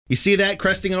You see that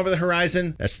cresting over the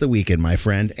horizon? That's the weekend, my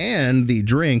friend, and the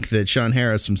drink that Sean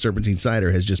Harris from Serpentine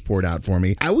Cider has just poured out for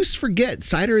me. I always forget,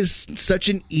 cider is such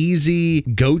an easy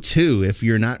go-to if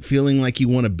you're not feeling like you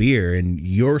want a beer, and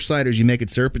your ciders you make at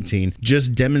Serpentine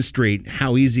just demonstrate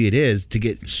how easy it is to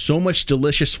get so much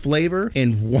delicious flavor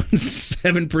in one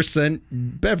 7%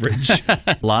 beverage.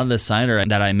 A lot of the cider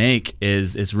that I make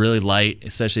is really light,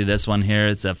 especially this one here.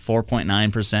 It's a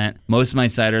 4.9%. Most of my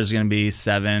cider is going to be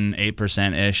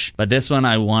 8%-ish. But this one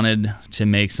I wanted to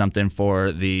make something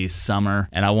for the summer,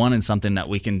 and I wanted something that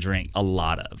we can drink a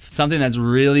lot of. Something that's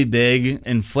really big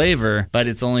in flavor, but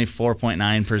it's only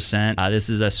 4.9%. This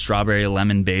is a strawberry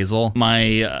lemon basil.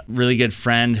 My really good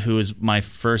friend, who was my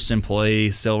first employee,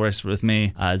 still works with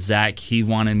me, Zach, he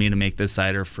wanted me to make this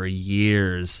cider for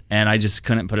years, and I just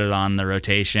couldn't put it on the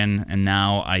rotation, and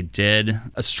now I did.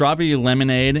 A strawberry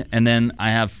lemonade, and then I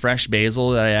have fresh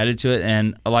basil that I added to it,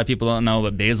 and a lot of people don't know,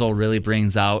 but basil really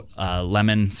brings out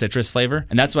lemon citrus flavor,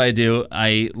 and that's what I do.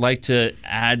 I like to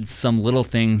add some little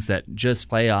things that just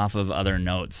play off of other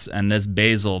notes, and this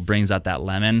basil brings out that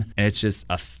lemon, and it's just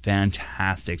a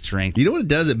fantastic drink. You know what it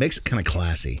does? It makes it kind of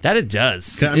classy. That it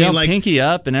does. I mean, like, pinky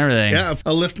up and everything. Yeah,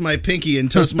 I'll lift my pinky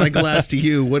and toast my glass to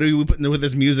you. What are we putting with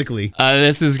this musically?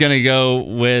 This is going to go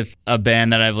with a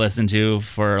band that I've listened to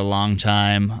for a long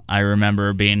time. I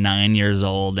remember being 9 years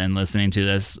old and listening to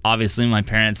this. Obviously, my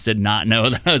parents did not know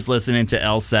that I was listening to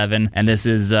L7, and this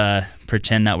is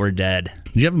Pretend That We're Dead.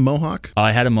 Did you have a mohawk? Oh,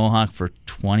 I had a mohawk for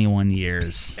 21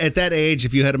 years. At that age,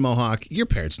 if you had a mohawk, your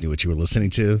parents knew what you were listening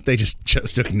to. They just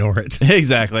chose to ignore it.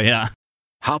 Exactly, yeah.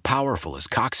 How powerful is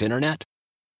Cox Internet?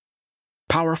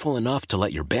 Powerful enough to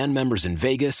let your band members in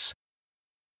Vegas,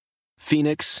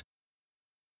 Phoenix,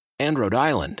 and Rhode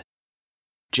Island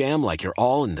jam like you're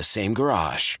all in the same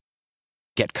garage.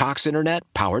 Get Cox Internet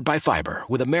powered by fiber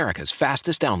with America's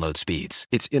fastest download speeds.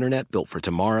 It's internet built for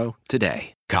tomorrow,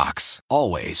 today. Cox,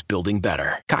 always building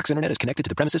better. Cox Internet is connected to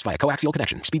the premises via coaxial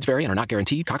connection. Speeds vary and are not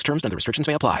guaranteed. Cox terms and other restrictions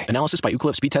may apply. Analysis by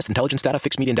Ookla Speed Test Intelligence Data.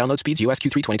 Fixed median download speeds. US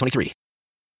Q3 2023.